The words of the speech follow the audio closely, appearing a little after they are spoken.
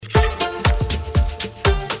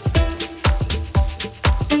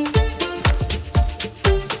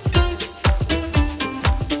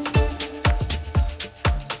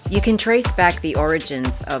You can trace back the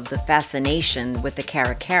origins of the fascination with the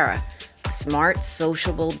caracara, a smart,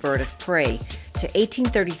 sociable bird of prey, to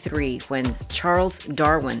 1833 when Charles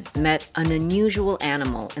Darwin met an unusual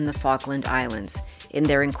animal in the Falkland Islands. In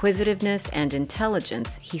their inquisitiveness and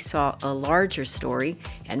intelligence, he saw a larger story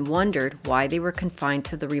and wondered why they were confined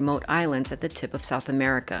to the remote islands at the tip of South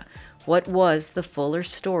America. What was the fuller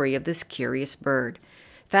story of this curious bird?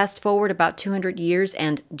 Fast forward about 200 years,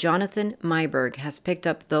 and Jonathan Meiberg has picked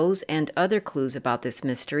up those and other clues about this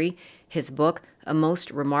mystery. His book, A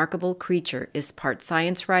Most Remarkable Creature, is part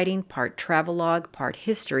science writing, part travelogue, part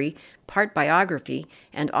history, part biography,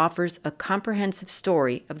 and offers a comprehensive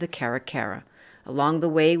story of the caracara. Along the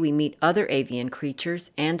way, we meet other avian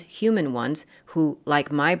creatures and human ones who, like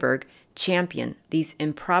Meiberg, champion these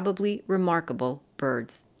improbably remarkable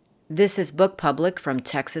birds. This is Book Public from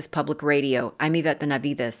Texas Public Radio. I'm Yvette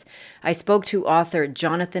Benavides. I spoke to author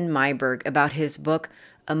Jonathan Meiberg about his book,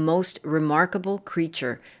 A Most Remarkable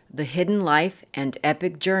Creature, The Hidden Life and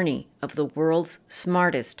Epic Journey of the World's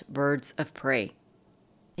Smartest Birds of Prey.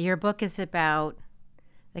 Your book is about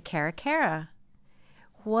the caracara.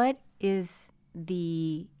 What is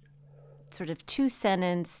the sort of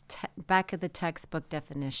two-sentence back of the textbook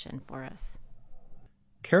definition for us?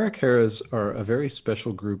 Caracaras are a very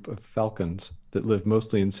special group of falcons that live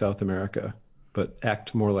mostly in South America, but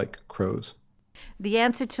act more like crows. The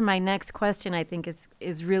answer to my next question, I think,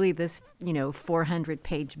 is really this,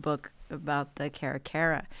 400-page book about the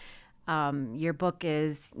caracara. Your book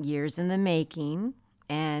is years in the making,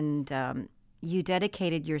 and you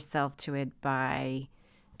dedicated yourself to it by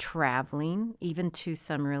traveling, even to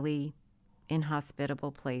some really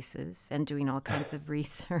inhospitable places, and doing all kinds of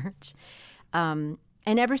research.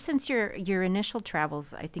 And ever since your initial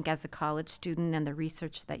travels, I think as a college student, and the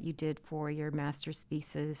research that you did for your master's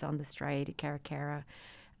thesis on the striated caracara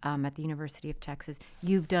at the University of Texas,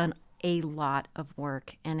 you've done a lot of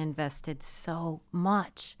work and invested so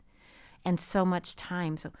much and so much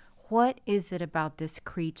time. So what is it about this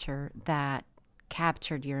creature that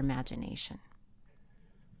captured your imagination?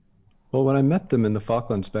 Well, when I met them in the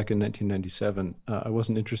Falklands back in 1997, I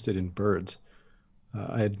wasn't interested in birds.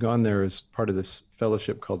 I had gone there as part of this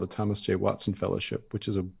fellowship called the Thomas J. Watson Fellowship, which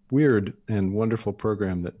is a weird and wonderful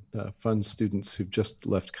program that funds students who've just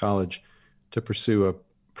left college to pursue a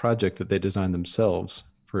project that they design themselves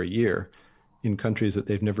for a year in countries that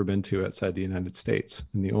they've never been to outside the United States.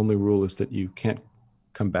 And the only rule is that you can't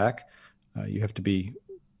come back. You have to be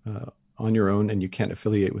on your own, and you can't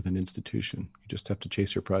affiliate with an institution. You just have to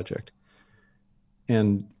chase your project.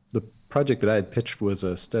 And the project that I had pitched was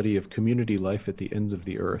a study of community life at the ends of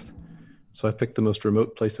the earth. So I picked the most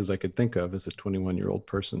remote places I could think of as a 21-year-old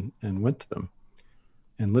person and went to them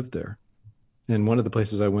and lived there. And one of the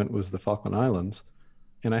places I went was the Falkland Islands.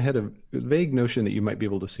 And I had a vague notion that you might be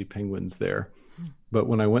able to see penguins there. But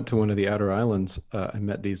when I went to one of the outer islands, I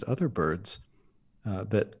met these other birds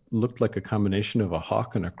that looked like a combination of a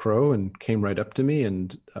hawk and a crow, and came right up to me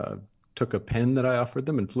and took a pen that I offered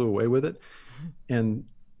them and flew away with it. And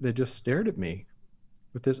they just stared at me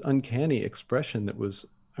with this uncanny expression that was,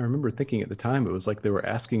 I remember thinking at the time, it was like they were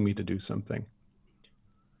asking me to do something.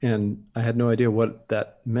 And I had no idea what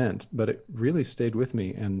that meant, but it really stayed with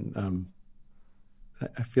me. And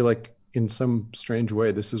I feel like in some strange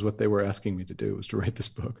way, this is what they were asking me to do, was to write this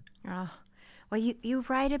book. Oh, well, you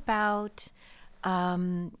write about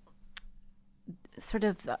sort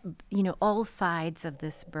of, all sides of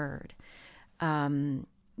this bird.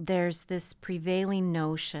 There's this prevailing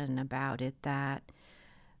notion about it that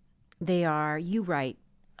they are, you write,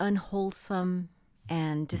 unwholesome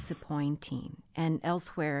and disappointing. And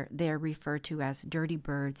elsewhere, they're referred to as dirty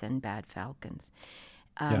birds and bad falcons.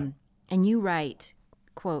 And you write,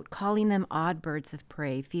 quote, calling them odd birds of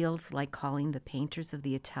prey feels like calling the painters of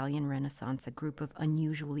the Italian Renaissance a group of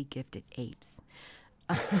unusually gifted apes.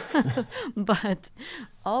 But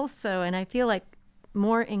also, and I feel like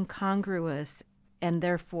more incongruous and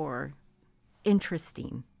therefore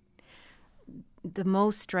interesting, the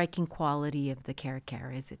most striking quality of the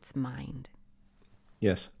caracara is its mind.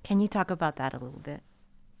 Yes. Can you talk about that a little bit?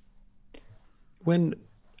 When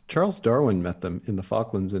Charles Darwin met them in the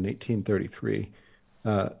Falklands in 1833,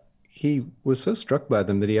 he was so struck by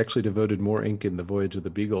them that he actually devoted more ink in The Voyage of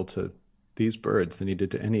the Beagle to these birds than he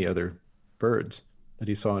did to any other birds that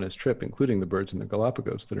he saw on his trip, including the birds in the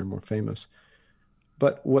Galapagos that are more famous.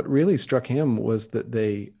 But what really struck him was that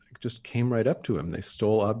they just came right up to him. They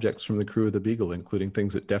stole objects from the crew of the Beagle, including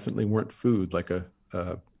things that definitely weren't food, like a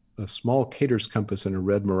small cater's compass in a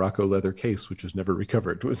red Morocco leather case, which was never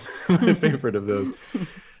recovered. It was my favorite of those.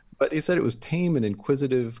 But he said it was tame and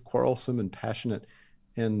inquisitive, quarrelsome and passionate.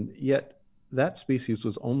 And yet that species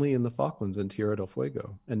was only in the Falklands and Tierra del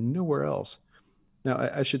Fuego and nowhere else. Now,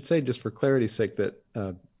 I should say, just for clarity's sake, that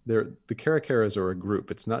the caracaras are a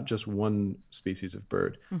group. It's not just one species of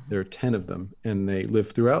bird. Mhm. There are 10 of them, and they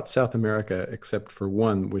live throughout South America, except for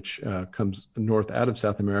one, which comes north out of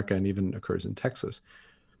South America and even occurs in Texas.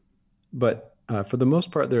 But for the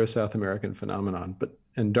most part, they're a South American phenomenon.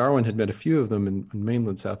 And Darwin had met a few of them in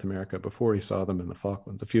mainland South America before he saw them in the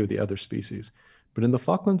Falklands, a few of the other species. But in the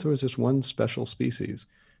Falklands, there was just one special species.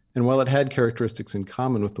 And while it had characteristics in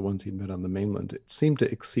common with the ones he'd met on the mainland, it seemed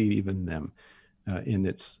to exceed even them in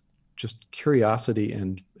its just curiosity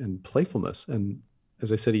and playfulness. And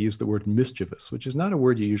as I said, he used the word mischievous, which is not a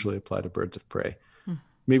word you usually apply to birds of prey. Hmm.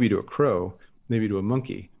 Maybe to a crow, maybe to a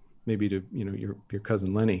monkey, maybe to your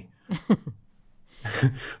cousin Lenny.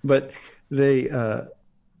 But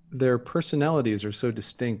their personalities are so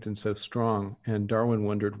distinct and so strong. And Darwin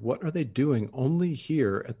wondered, what are they doing only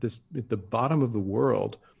here at the bottom of the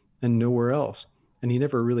world and nowhere else? And he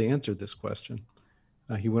never really answered this question.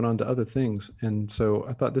 He went on to other things. And so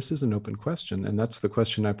I thought, this is an open question. And that's the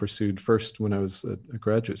question I pursued first when I was a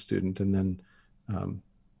graduate student, and then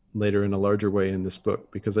later in a larger way in this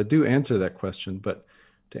book, because I do answer that question. But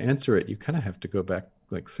to answer it, you kind of have to go back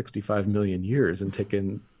like 65 million years and take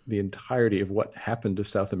in the entirety of what happened to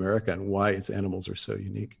South America and why its animals are so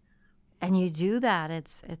unique. And you do that.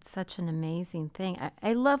 It's such an amazing thing.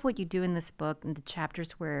 I love what you do in this book and the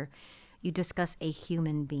chapters where you discuss a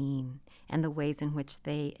human being and the ways in which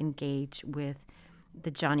they engage with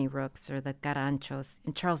the Johnny Rooks or the Caranchos.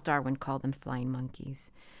 And Charles Darwin called them flying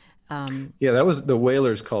monkeys. Yeah, that was the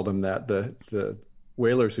whalers called them that. The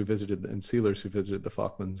whalers who visited and sealers who visited the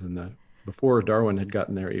Falklands and before Darwin had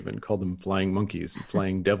gotten there even called them flying monkeys and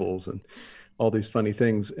flying devils and all these funny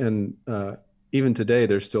things. And even today,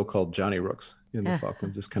 they're still called Johnny Rooks in the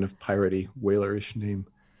Falklands, this kind of piratey, whalerish name.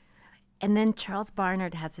 And then Charles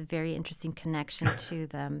Barnard has a very interesting connection to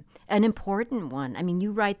them, an important one. I mean,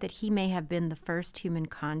 you write that he may have been the first human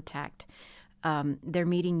contact. Their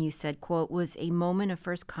meeting, you said, quote, was a moment of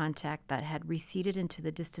first contact that had receded into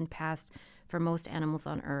the distant past for most animals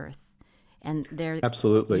on Earth. And they're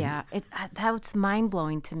absolutely, yeah, that's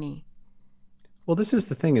mind-blowing to me. Well, this is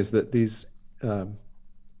the thing, is that these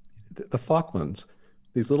the Falklands,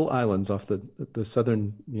 these little islands off the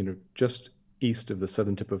southern, just east of the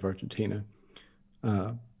southern tip of Argentina,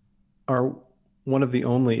 are one of the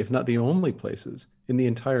only, if not the only places in the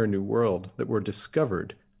entire New World that were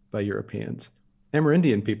discovered by Europeans.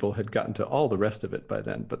 Amerindian people had gotten to all the rest of it by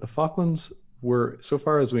then, but the Falklands were, so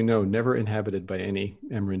far as we know, never inhabited by any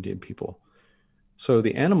Amerindian people. So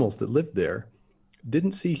the animals that lived there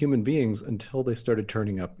didn't see human beings until they started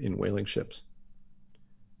turning up in whaling ships.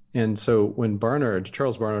 And so when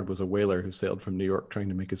Charles Barnard was a whaler who sailed from New York trying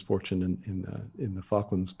to make his fortune in the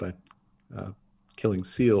Falklands by killing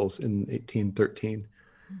seals in 1813.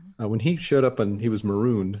 When he showed up and he was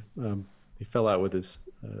marooned, he fell out with his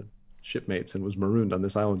shipmates and was marooned on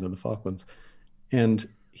this island in the Falklands. And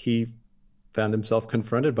he found himself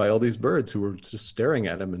confronted by all these birds who were just staring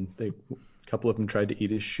at him, and a couple of them tried to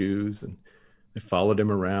eat his shoes, and they followed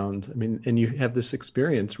him around. I mean, and you have this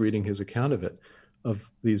experience reading his account of it, of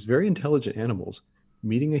these very intelligent animals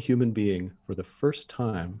meeting a human being for the first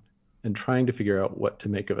time and trying to figure out what to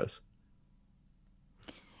make of us.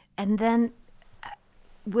 And then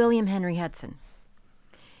William Henry Hudson.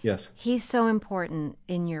 Yes. He's so important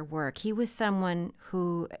in your work. He was someone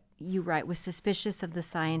who, you write, was suspicious of the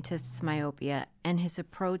scientist's myopia, and his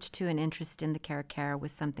approach to an interest in the caracara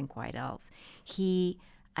was something quite else. He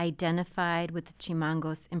identified with the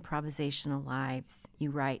Chimangos' improvisational lives,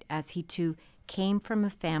 you write, as he too came from a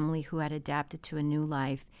family who had adapted to a new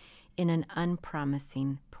life in an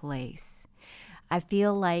unpromising place. I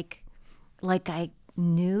feel like I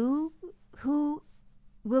knew who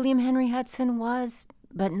William Henry Hudson was,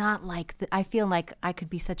 but not like I feel like I could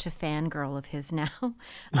be such a fangirl of his now.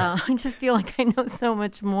 I just feel like I know so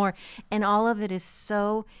much more, and all of it is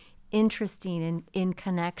so interesting in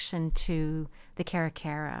connection to the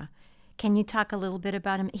caracara. Can you talk a little bit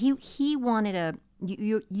about him? He wanted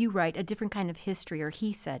you write a different kind of history, or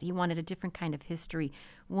he said he wanted a different kind of history,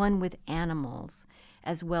 one with animals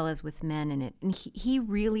as well as with men in it. And he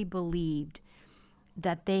really believed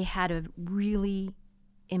that they had a really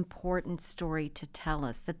important story to tell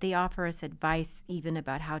us, that they offer us advice even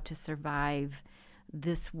about how to survive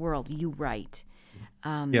this world. You write.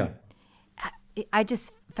 Yeah. I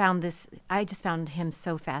just found him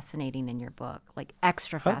so fascinating in your book, like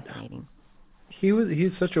extra fascinating.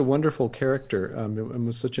 He's such a wonderful character, and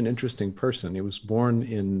was such an interesting person. He was born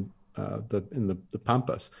in the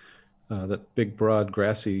Pampas, that big, broad,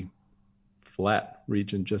 grassy flat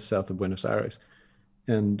region just south of Buenos Aires,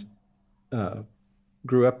 and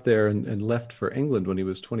grew up there and left for England when he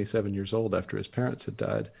was 27 years old after his parents had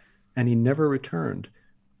died. And he never returned.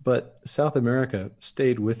 But South America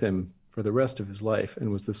stayed with him for the rest of his life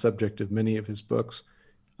and was the subject of many of his books.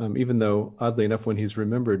 Even though, oddly enough, when he's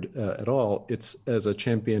remembered at all, it's as a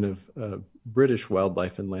champion of British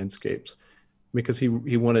wildlife and landscapes, because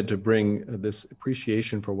he wanted to bring this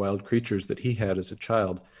appreciation for wild creatures that he had as a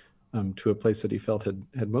child to a place that he felt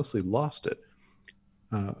had mostly lost it.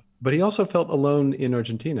 But he also felt alone in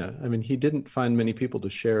Argentina. I mean, he didn't find many people to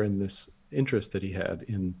share in this interest that he had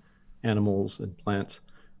in animals and plants,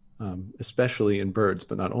 especially in birds,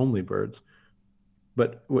 but not only birds.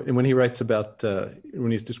 But when he writes about,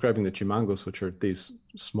 when he's describing the chimangos, which are these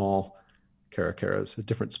small caracaras, a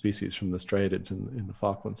different species from the striatids in the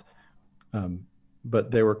Falklands,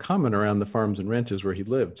 but they were common around the farms and ranches where he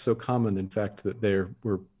lived, so common, in fact, that they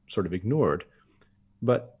were sort of ignored.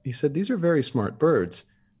 But he said, these are very smart birds.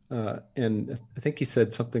 And I think he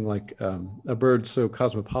said something like, a bird so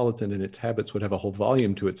cosmopolitan in its habits would have a whole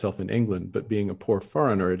volume to itself in England, but being a poor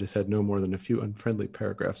foreigner, it has had no more than a few unfriendly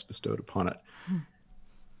paragraphs bestowed upon it.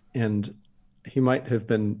 And he might have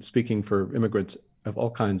been speaking for immigrants of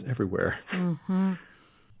all kinds everywhere. Mm-hmm.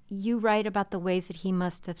 You write about the ways that he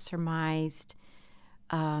must have surmised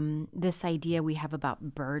this idea we have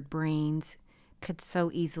about bird brains could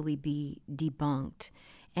so easily be debunked.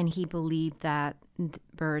 And he believed that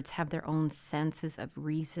birds have their own senses of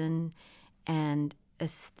reason and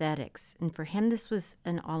aesthetics. And for him, this was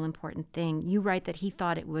an all-important thing. You write that he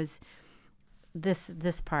thought it was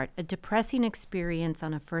this part, a depressing experience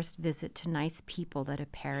on a first visit to nice people that a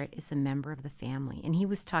parrot is a member of the family. And he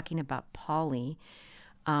was talking about Polly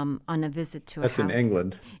on a visit to a house. That's in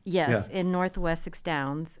England. Yes, yeah. In North Wessex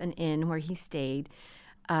Downs, an inn where he stayed.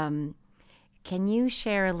 Can you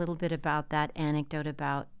share a little bit about that anecdote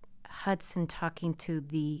about Hudson talking to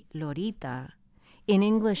the lorita in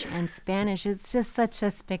English and Spanish? It's just such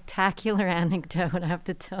a spectacular anecdote, I have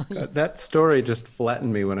to tell you. That story just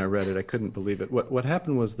flattened me when I read it. I couldn't believe it. What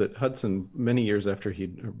happened was that Hudson, many years after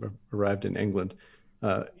he'd arrived in England,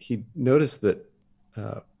 he noticed that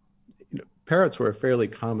parrots were a fairly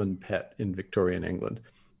common pet in Victorian England,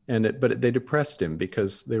 but they depressed him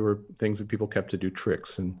because they were things that people kept to do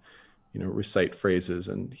tricks and recite phrases,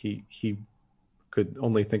 and he could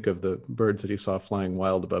only think of the birds that he saw flying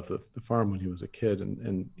wild above the farm when he was a kid,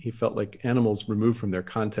 and he felt like animals removed from their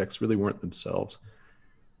context really weren't themselves,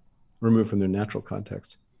 removed from their natural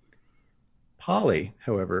context. Polly,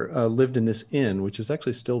 however, lived in this inn, which is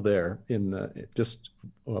actually still there in just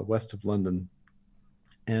west of London,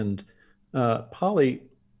 and Polly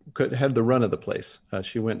had the run of the place.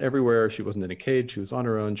 She went everywhere. She wasn't in a cage. She was on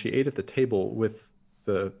her own. She ate at the table with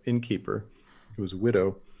the innkeeper, who was a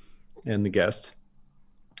widow, and the guests,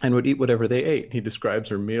 and would eat whatever they ate. He describes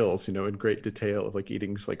her meals, in great detail, of like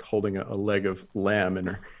eating, just like holding a leg of lamb in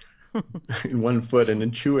her in one foot and then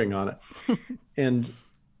chewing on it. And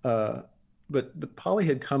but Polly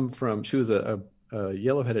had come from, she was a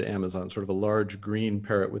yellow-headed Amazon, sort of a large green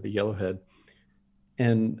parrot with a yellow head,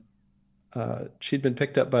 and she'd been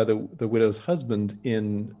picked up by the widow's husband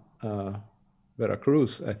in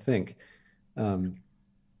Veracruz, I think.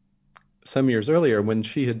 Some years earlier, when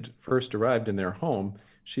she had first arrived in their home,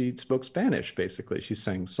 she spoke Spanish, basically. She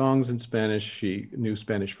sang songs in Spanish. She knew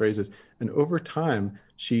Spanish phrases. And over time,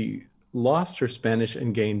 she lost her Spanish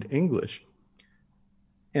and gained English.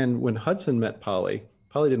 And when Hudson met Polly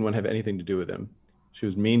didn't want to have anything to do with him. She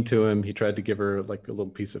was mean to him. He tried to give her like a little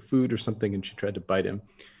piece of food or something, and she tried to bite him.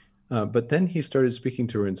 But then he started speaking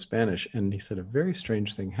to her in Spanish, and he said a very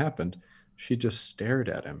strange thing happened. She just stared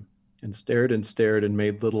at him. And stared and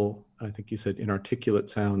made little, I think he said, inarticulate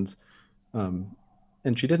sounds.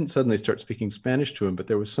 And she didn't suddenly start speaking Spanish to him, but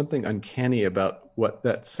there was something uncanny about what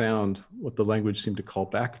that sound, what the language seemed to call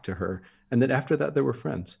back to her. And that after that, they were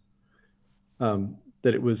friends. That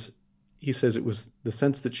it was, he says, it was the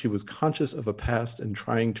sense that she was conscious of a past and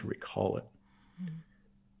trying to recall it.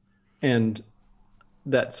 And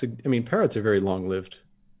parrots are very long-lived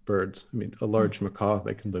birds. A large macaw,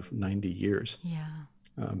 they can live 90 years. Yeah.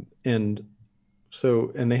 And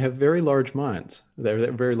they have very large minds.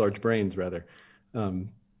 They're very large brains, rather,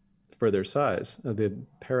 for their size. The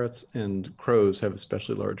parrots and crows have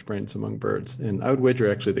especially large brains among birds. And I would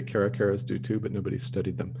wager, actually, that caracaras do too, but nobody's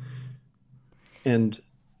studied them. And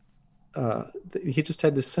he just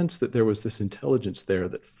had this sense that there was this intelligence there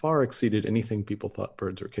that far exceeded anything people thought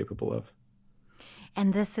birds were capable of.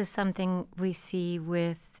 And this is something we see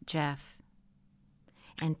with Jeff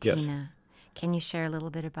and Yes. Tina. Can you share a little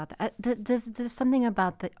bit about that? There's something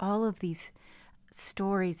about all of these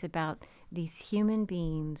stories about these human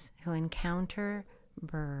beings who encounter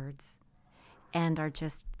birds and are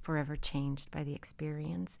just forever changed by the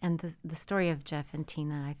experience. And the story of Jeff and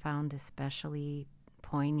Tina I found especially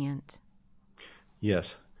poignant.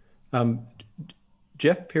 Yes. Um,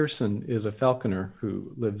 Jeff Pearson is a falconer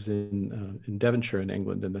who lives in Devonshire in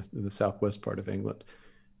England, in the southwest part of England.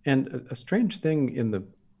 And a strange thing in the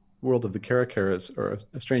world of the caracaras, or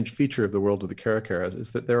a strange feature of the world of the caracaras,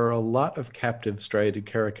 is that there are a lot of captive striated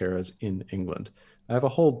caracaras in England. I have a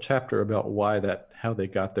whole chapter about how they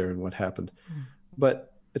got there and what happened.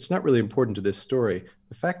 But it's not really important to this story.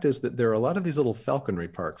 The fact is that there are a lot of these little falconry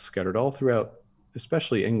parks scattered all throughout,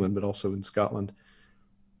 especially England, but also in Scotland.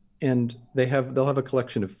 And they'll have a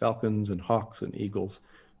collection of falcons and hawks and eagles.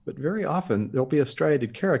 But very often there'll be a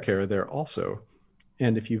striated caracara there also.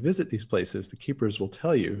 And if you visit these places, the keepers will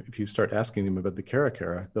tell you, if you start asking them about the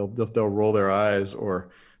caracara, they'll roll their eyes or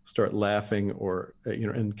start laughing, or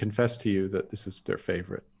and confess to you that this is their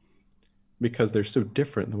favorite, because they're so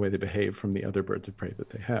different in the way they behave from the other birds of prey that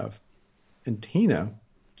they have. And Tina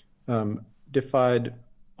defied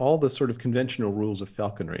all the sort of conventional rules of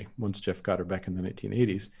falconry once Jeff got her back in the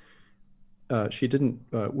 1980s. She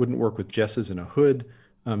wouldn't work with jesses in a hood.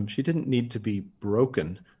 She didn't need to be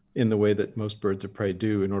broken in the way that most birds of prey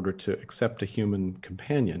do in order to accept a human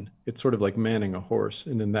companion. It's sort of like manning a horse.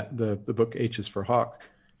 And in the book H is for Hawk,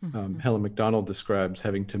 Helen Macdonald describes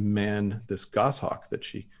having to man this goshawk that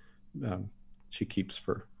she keeps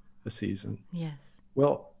for a season. Yes.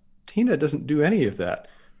 Well, Tina doesn't do any of that.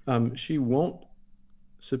 She won't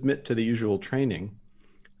submit to the usual training.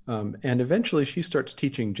 And eventually she starts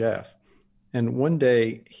teaching Jeff. And one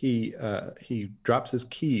day he drops his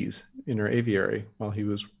keys in her aviary while he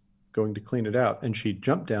was going to clean it out. And she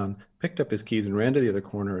jumped down, picked up his keys, and ran to the other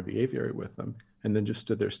corner of the aviary with them, and then just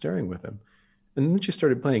stood there staring with him. And then she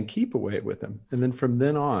started playing keep away with him. And then from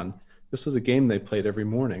then on, this was a game they played every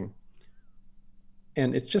morning.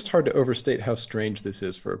 And it's just hard to overstate how strange this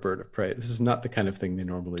is for a bird of prey. This is not the kind of thing they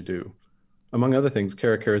normally do. Among other things,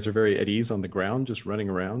 caracaras are very at ease on the ground, just running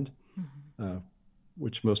around,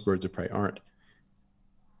 which most birds of prey aren't.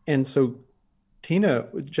 And so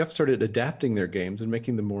Jeff started adapting their games and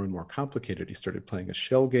making them more and more complicated. He started playing a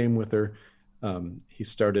shell game with her. He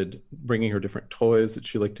started bringing her different toys that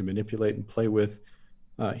she liked to manipulate and play with.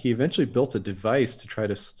 He eventually built a device to try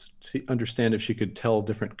to understand if she could tell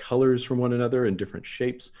different colors from one another and different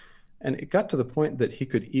shapes. And it got to the point that he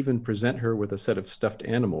could even present her with a set of stuffed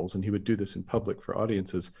animals, and he would do this in public for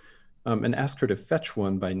audiences, and ask her to fetch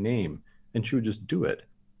one by name, and she would just do it.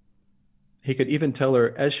 He could even tell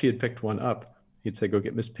her, as she had picked one up, he'd say, go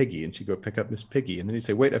get Miss Piggy, and she'd go pick up Miss Piggy. And then he'd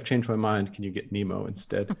say, wait, I've changed my mind. Can you get Nemo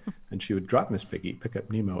instead? And she would drop Miss Piggy, pick up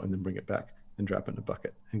Nemo, and then bring it back and drop it in a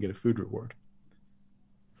bucket and get a food reward.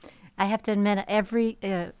 I have to admit, every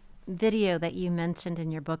video that you mentioned in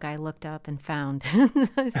your book, I looked up and found.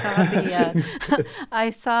 I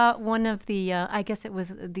saw one of the, I guess it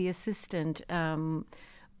was the assistant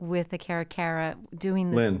with the caracara doing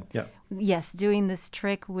this. Lynn, yeah. Yes, doing this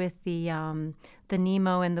trick with the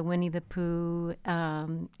Nemo and the Winnie the Pooh.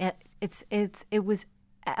 It was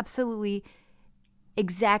absolutely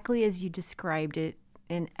exactly as you described it,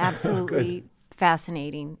 and absolutely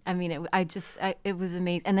fascinating. I mean, it was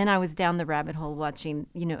amazing. And then I was down the rabbit hole watching,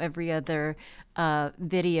 every other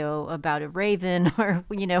video about a raven or,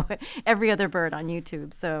 every other bird on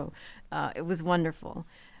YouTube. So it was wonderful.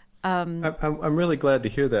 I'm really glad to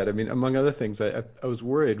hear that. I mean, among other things, I was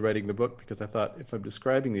worried writing the book because I thought, if I'm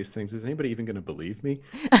describing these things, is anybody even going to believe me?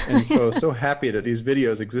 And so happy that these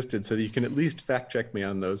videos existed so that you can at least fact check me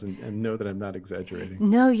on those and know that I'm not exaggerating.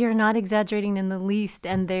 No, you're not exaggerating in the least,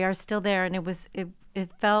 and they are still there. And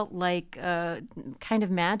it felt like kind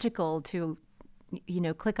of magical to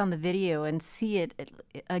click on the video and see it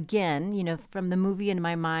again, from the movie in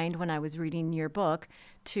my mind when I was reading your book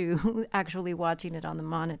to actually watching it on the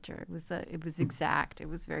monitor. It was exact. It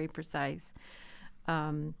was very precise.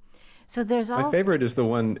 So there's also... My favorite is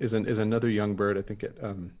another young bird. I think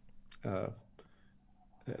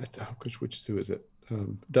which zoo is it?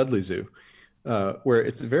 Dudley Zoo. Where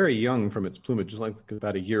it's very young from its plumage, just like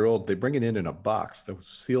about a year old. They bring it in a box, the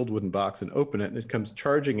sealed wooden box, and open it, and it comes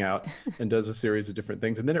charging out and does a series of different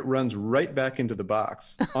things. And then it runs right back into the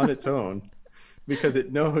box on its own because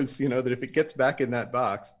it knows, that if it gets back in that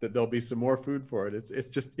box, that there'll be some more food for it.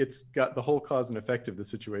 It's got the whole cause and effect of the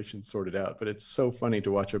situation sorted out. But it's so funny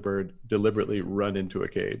to watch a bird deliberately run into a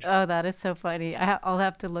cage. Oh, that is so funny. I'll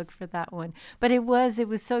have to look for that one. But it was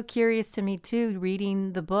so curious to me too,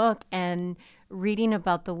 reading the book and reading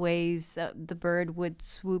about the ways the bird would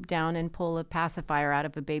swoop down and pull a pacifier out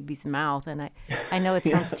of a baby's mouth. And I know it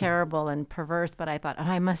sounds terrible and perverse, but I thought, oh,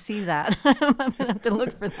 I must see that. I'm going to have to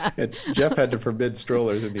look for that. And Jeff had to forbid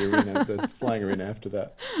strollers in the arena, the flying arena after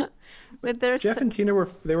that. But there's Jeff and Tina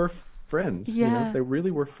were friends. Yeah. They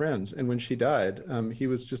really were friends. And when she died, he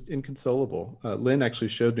was just inconsolable. Lynn actually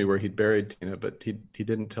showed me where he'd buried Tina, but he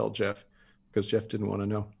didn't tell Jeff because Jeff didn't want to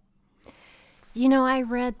know. I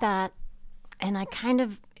read that, and I kind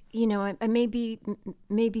of,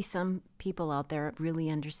 maybe some people out there really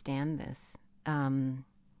understand this.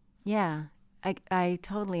 Yeah, I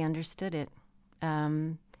totally understood it.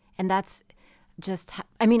 And that's just,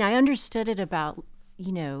 I understood it about,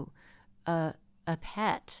 a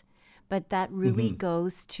pet, but that really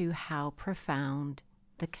goes to how profound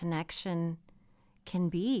the connection can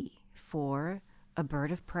be for a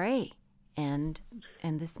bird of prey and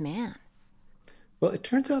this man. Well, it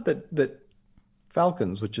turns out that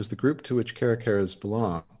falcons, which is the group to which caracaras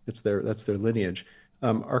belong, that's their lineage,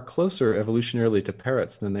 are closer evolutionarily to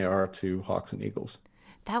parrots than they are to hawks and eagles.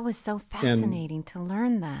 That was so fascinating to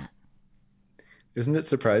learn that. Isn't it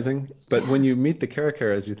surprising? But when you meet the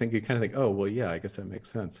caracaras, you kind of think, oh, well, yeah, I guess that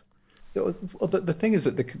makes sense. Well, the thing is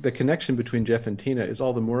that the connection between Jeff and Tina is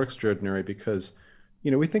all the more extraordinary because,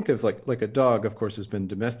 we think of like a dog, of course, has been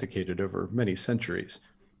domesticated over many centuries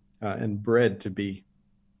and bred to be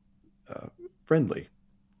friendly,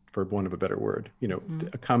 for want of a better word,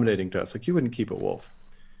 accommodating to us. Like you wouldn't keep a wolf.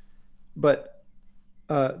 But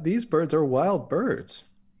these birds are wild birds.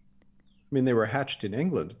 They were hatched in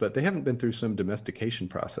England, but they haven't been through some domestication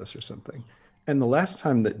process or something. And the last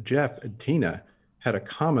time that Jeff and Tina had a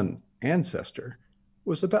common ancestor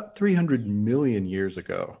was about 300 million years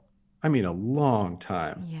ago. A long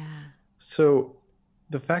time. Yeah. So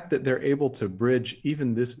the fact that they're able to bridge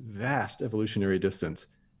even this vast evolutionary distance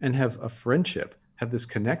and have a friendship, have this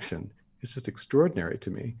connection, is just extraordinary to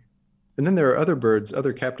me. And then there are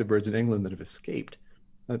other captive birds in England that have escaped.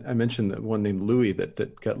 I mentioned that one named Louis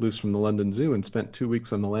that got loose from the London Zoo and spent 2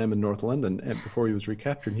 weeks on the lam in North London and before he was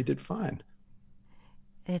recaptured, and he did fine.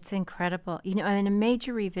 It's incredible. And a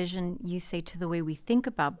major revision, you say, to the way we think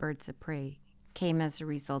about birds of prey came as a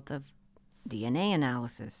result of DNA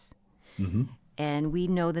analysis. Mm-hmm. And we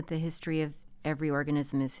know that the history of every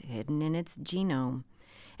organism is hidden in its genome.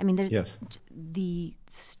 There's the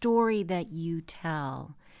story that you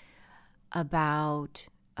tell about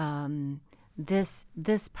this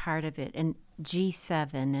part of it and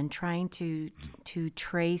G7 and trying to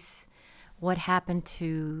trace what happened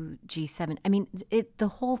to G7. The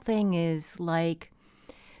whole thing is like,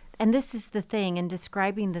 and this is the thing, in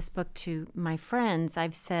describing this book to my friends,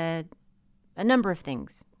 I've said a number of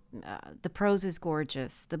things. The prose is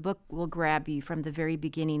gorgeous. The book will grab you from the very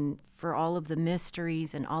beginning for all of the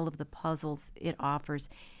mysteries and all of the puzzles it offers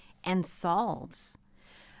and solves.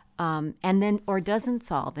 Or doesn't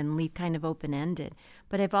solve and leave kind of open-ended.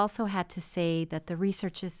 But I've also had to say that the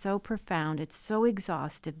research is so profound, it's so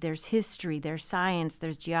exhaustive. There's history, there's science,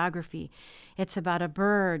 there's geography. It's about a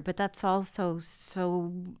bird, but that's also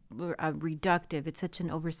so reductive. It's such an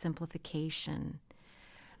oversimplification.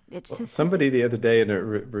 Somebody the other day in a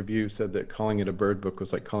review said that calling it a bird book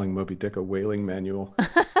was like calling Moby Dick a whaling manual.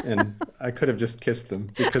 And I could have just kissed them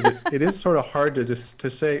because it is sort of hard to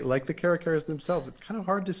say, like the caracaras themselves, it's kind of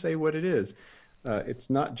hard to say what it is. It's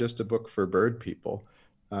not just a book for bird people.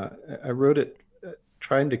 I wrote it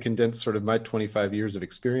trying to condense sort of my 25 years of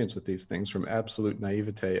experience with these things from absolute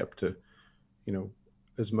naivete up to,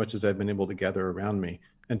 as much as I've been able to gather around me,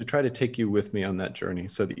 and to try to take you with me on that journey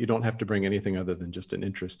so that you don't have to bring anything other than just an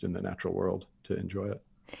interest in the natural world to enjoy it.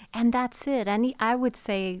 And that's it. And I would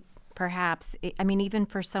say perhaps, even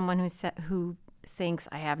for someone who thinks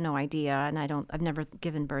I have no idea and I've never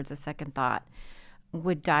given birds a second thought,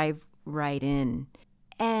 would dive right in.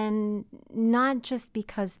 And not just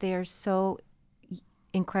because they're so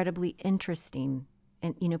incredibly interesting.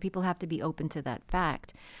 And, people have to be open to that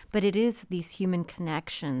fact. But it is these human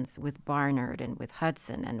connections with Barnard and with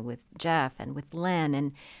Hudson and with Jeff and with Len.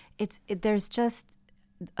 And there's just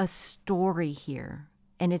a story here.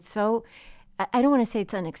 And it's so, I don't want to say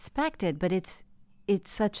it's unexpected, but it's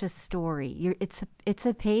such a story. It's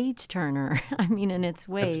a page turner. In its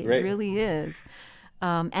way, it really is.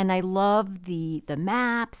 And I love the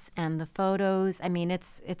maps and the photos.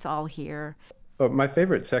 It's all here. Oh, my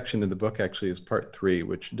favorite section in the book actually is part 3,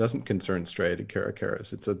 which doesn't concern striated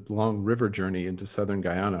caracaras. It's a long river journey into southern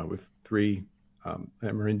Guyana with 3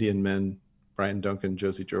 Amerindian men, Brian Duncan,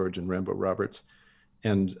 Josie George, and Rambo Roberts,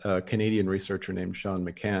 and a Canadian researcher named Sean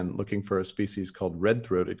McCann looking for a species called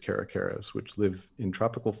red-throated caracaras, which live in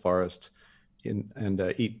tropical forests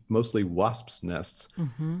eat mostly wasps' nests.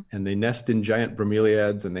 And they nest in giant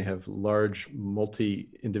bromeliads, and they have large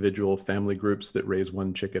multi-individual family groups that raise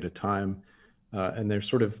one chick at a time. And they're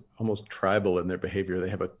sort of almost tribal in their behavior. They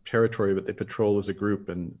have a territory, but they patrol as a group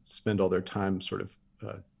and spend all their time sort of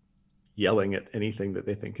yelling at anything that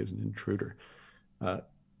they think is an intruder.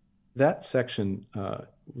 That section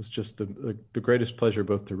was just the greatest pleasure,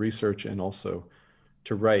 both to research and also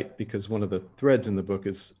to write, because one of the threads in the book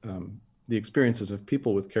is the experiences of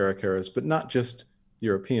people with caracaras, but not just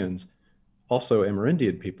Europeans, also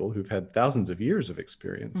Amerindian people who've had thousands of years of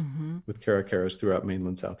experience with caracaras throughout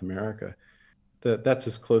mainland South America. That's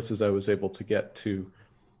as close as I was able to get to.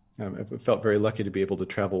 I felt very lucky to be able to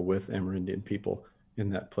travel with Amerindian people in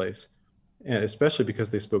that place. And especially because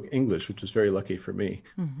they spoke English, which is very lucky for me,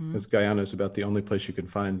 as Guyana is about the only place you can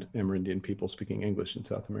find Amerindian people speaking English in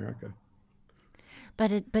South America.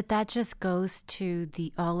 But that just goes to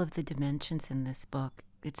all of the dimensions in this book.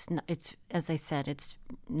 It's as I said, it's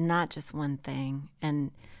not just one thing, and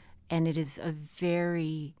it is a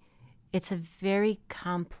very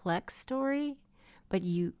complex story, but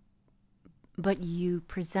you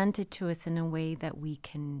present it to us in a way that we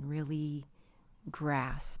can really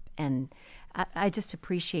grasp, and I just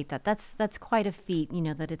appreciate that. That's quite a feat,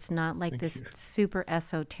 that it's not like this super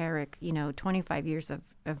esoteric, 25 years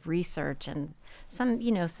of research and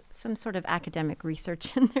some sort of academic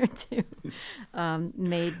research in there too.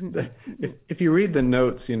 If you read the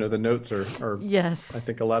notes, the notes are yes, I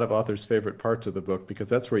think a lot of authors' favorite parts of the book, because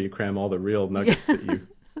that's where you cram all the real nuggets that you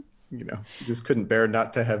just couldn't bear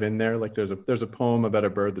not to have in there. Like there's a poem about a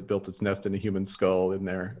bird that built its nest in a human skull in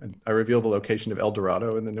there. And I reveal the location of El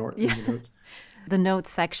Dorado in the notes. The notes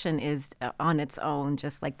section is on its own,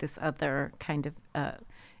 just like this other kind of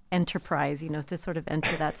enterprise, to sort of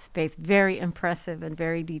enter that space. Very impressive and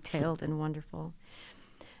very detailed and wonderful.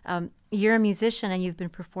 You're a musician and you've been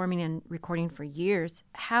performing and recording for years.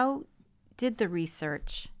 How did the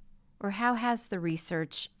research, or how has the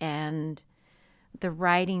research and the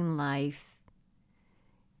writing life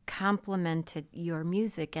complemented your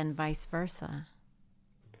music and vice versa?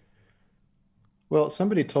 Well,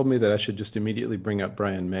 somebody told me that I should just immediately bring up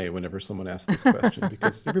Brian May whenever someone asks this question,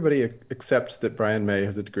 because everybody accepts that Brian May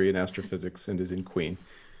has a degree in astrophysics and is in Queen.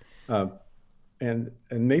 And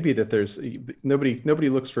maybe that there's nobody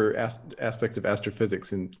looks for aspects of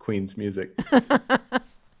astrophysics in Queen's music.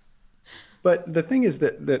 But the thing is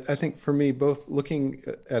that I think for me, both looking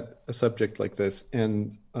at a subject like this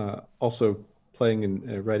and also playing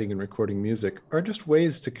and writing and recording music are just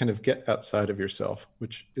ways to kind of get outside of yourself,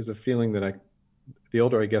 which is a feeling that the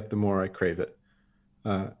older I get, the more I crave it.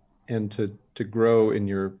 And to grow in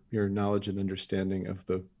your knowledge and understanding of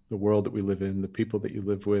the world that we live in, the people that you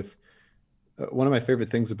live with. One of my favorite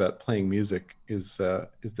things about playing music is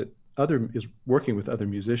working with other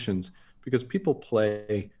musicians, because people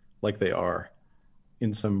play like they are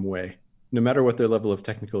in some way. No matter what their level of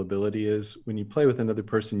technical ability is, when you play with another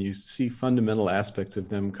person, you see fundamental aspects of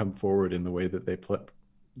them come forward in the way that they play,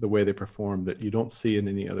 the way they perform, that you don't see in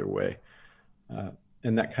any other way.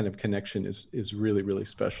 And that kind of connection is really, really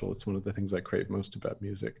special. It's one of the things I crave most about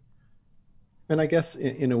music. And I guess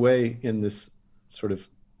in a way, in this sort of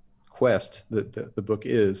quest that the book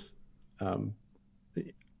is,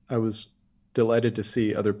 I was delighted to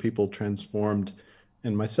see other people transformed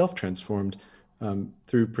and myself transformed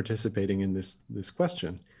through participating in this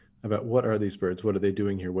question about what are these birds? What are they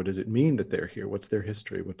doing here? What does it mean that they're here? What's their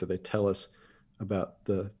history? What do they tell us about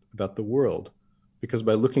the world? Because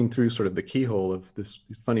by looking through sort of the keyhole of these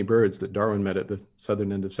funny birds that Darwin met at the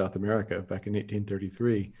southern end of South America back in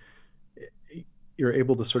 1833, you're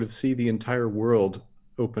able to sort of see the entire world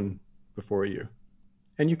open before you.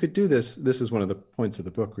 And you could do this is one of the points of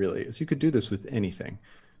the book really, is you could do this with anything.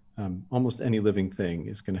 Almost any living thing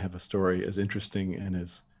is going to have a story as interesting and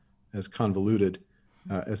as convoluted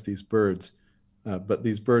as these birds. But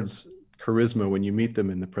these birds' charisma, when you meet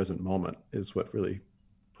them in the present moment, is what really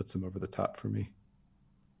puts them over the top for me.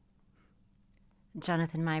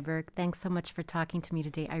 Jonathan Meiburg, thanks so much for talking to me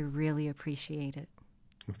today. I really appreciate it.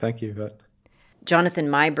 Well, thank you, Yvette. Jonathan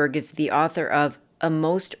Meiburg is the author of A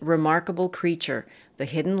Most Remarkable Creature, The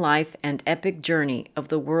Hidden Life and Epic Journey of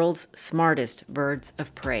the World's Smartest Birds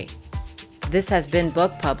of Prey. This has been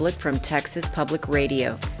Book Public from Texas Public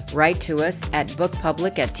Radio. Write to us at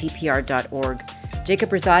bookpublic@tpr.org. Jacob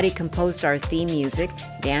Rosati composed our theme music.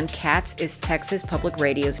 Dan Katz is Texas Public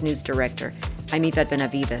Radio's news director. I'm Yvette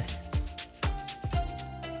Benavides.